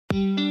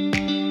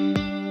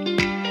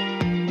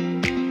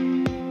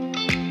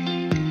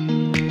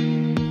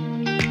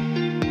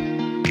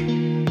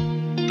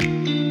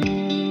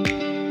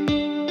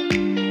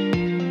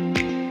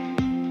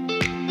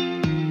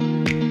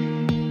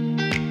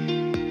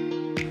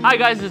Hi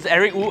guys, this is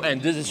Eric Wu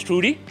and this is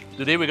Truddy.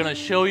 Today we're going to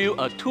show you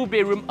a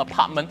 2-bedroom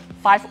apartment,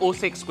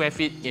 506 square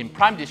feet in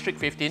Prime District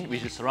 15,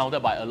 which is surrounded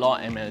by a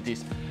lot of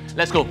amenities.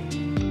 Let's go!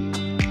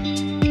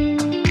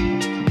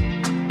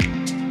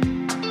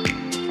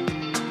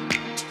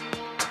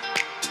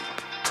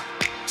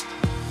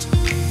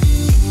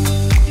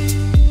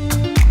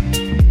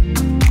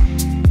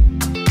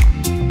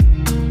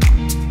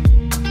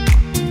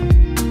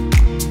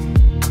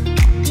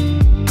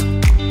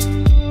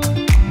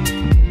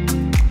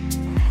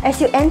 As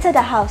you enter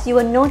the house, you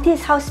will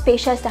notice how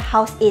spacious the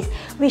house is,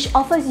 which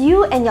offers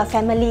you and your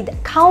family the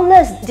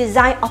countless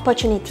design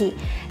opportunity.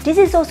 This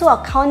is also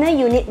a corner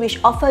unit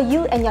which offers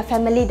you and your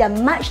family the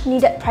much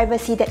needed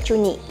privacy that you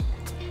need.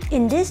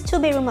 In this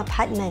 2-bedroom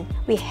apartment,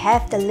 we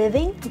have the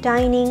living,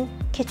 dining,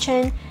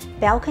 kitchen,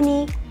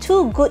 balcony,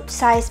 2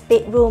 good-sized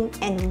bedrooms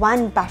and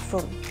 1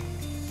 bathroom.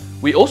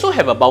 We also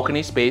have a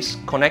balcony space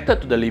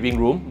connected to the living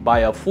room by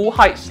a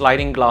full-height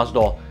sliding glass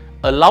door,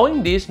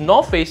 allowing this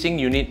north-facing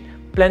unit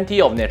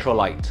plenty of natural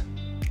light.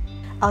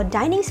 Our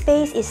dining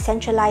space is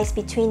centralized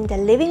between the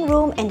living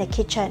room and the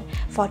kitchen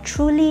for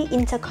truly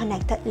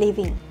interconnected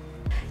living.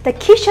 The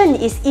kitchen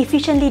is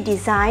efficiently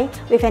designed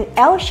with an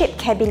L-shaped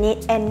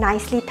cabinet and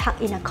nicely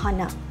tucked in a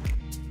corner.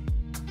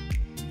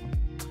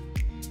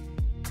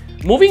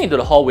 Moving into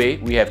the hallway,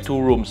 we have 2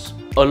 rooms.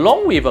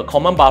 Along with a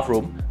common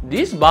bathroom,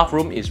 this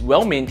bathroom is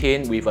well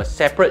maintained with a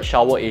separate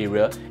shower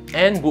area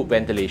and good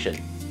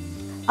ventilation.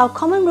 Our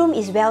common room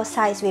is well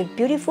sized with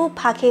beautiful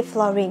parquet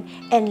flooring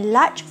and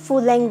large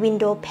full-length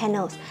window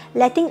panels,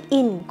 letting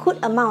in good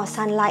amount of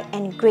sunlight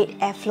and great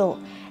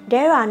airflow.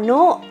 There are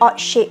no odd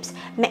shapes,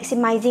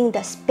 maximizing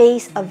the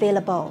space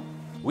available.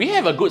 We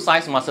have a good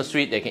sized master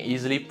suite that can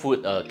easily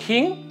put a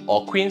king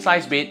or queen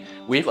size bed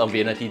with a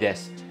vanity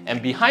desk.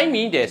 And behind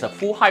me, there's a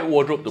full height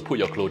wardrobe to put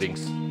your clothing.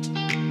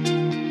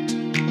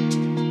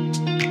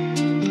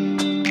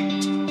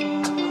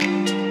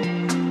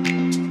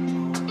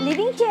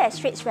 Living here at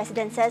Straits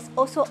Residences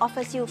also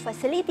offers you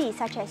facilities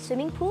such as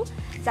swimming pool,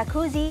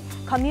 jacuzzi,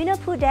 communal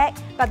pool deck,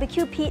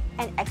 barbecue pit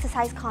and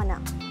exercise corner.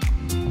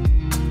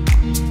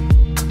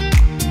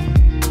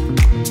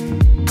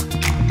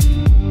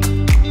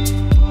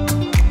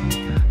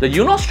 The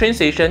Eunos train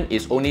station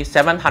is only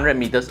 700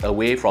 meters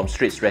away from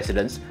Straits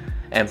Residence,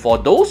 and for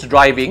those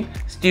driving,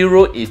 Steel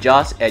Road is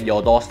just at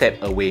your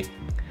doorstep away,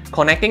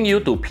 connecting you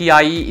to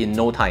PIE in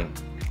no time.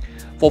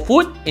 For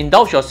food,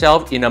 indulge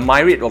yourself in a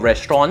myriad of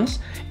restaurants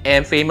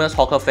and famous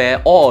hawker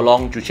fare all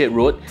along Juchet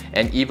Road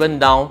and even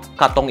down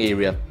Katong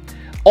area,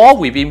 all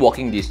within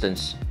walking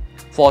distance.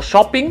 For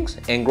shoppings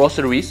and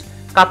groceries,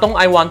 Katong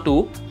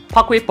I-12,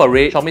 Parkway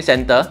Parade Shopping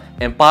Centre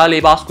and Paya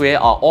Lebar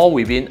Square are all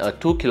within a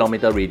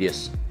 2-kilometer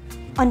radius.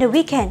 On the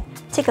weekend,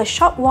 take a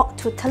short walk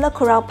to Telok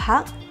Kurau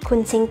Park,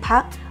 Kun Sing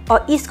Park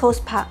or East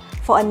Coast Park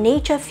for a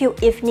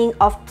nature-filled evening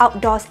of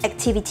outdoors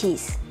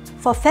activities.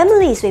 For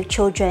families with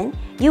children,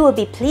 you will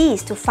be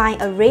pleased to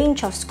find a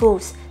range of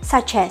schools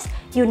such as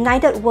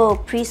United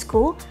World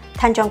Preschool,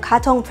 Tanjong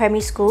Katong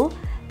Primary School,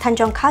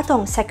 Tanjong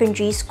Katong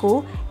Secondary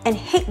School, and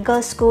Haig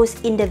Girls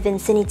Schools in the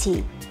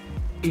vicinity.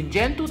 In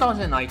Jan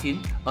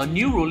 2019, a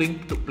new ruling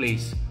took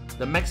place.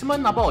 The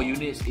maximum number of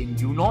units in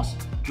Eunos,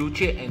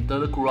 Juchet and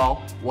Telok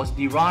Kurau was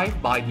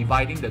derived by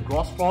dividing the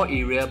gross floor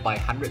area by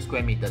 100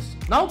 square meters.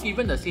 Now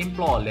given the same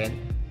plot of land,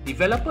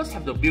 developers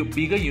have to build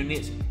bigger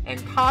units, and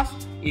thus,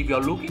 if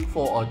you're looking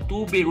for a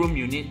 2-bedroom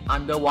unit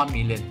under 1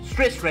 million,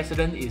 Straits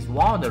Residence is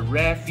one of the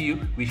rare few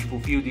which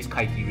fulfill this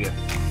criteria.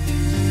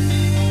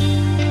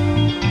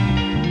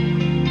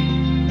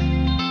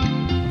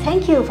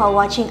 Thank you for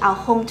watching our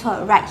home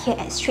tour right here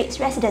at Straits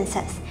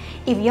Residences.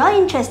 If you're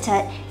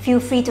interested, feel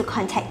free to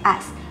contact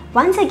us.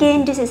 Once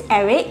again, this is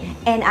Eric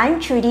and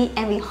I'm Truddy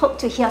and we hope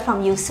to hear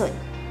from you soon.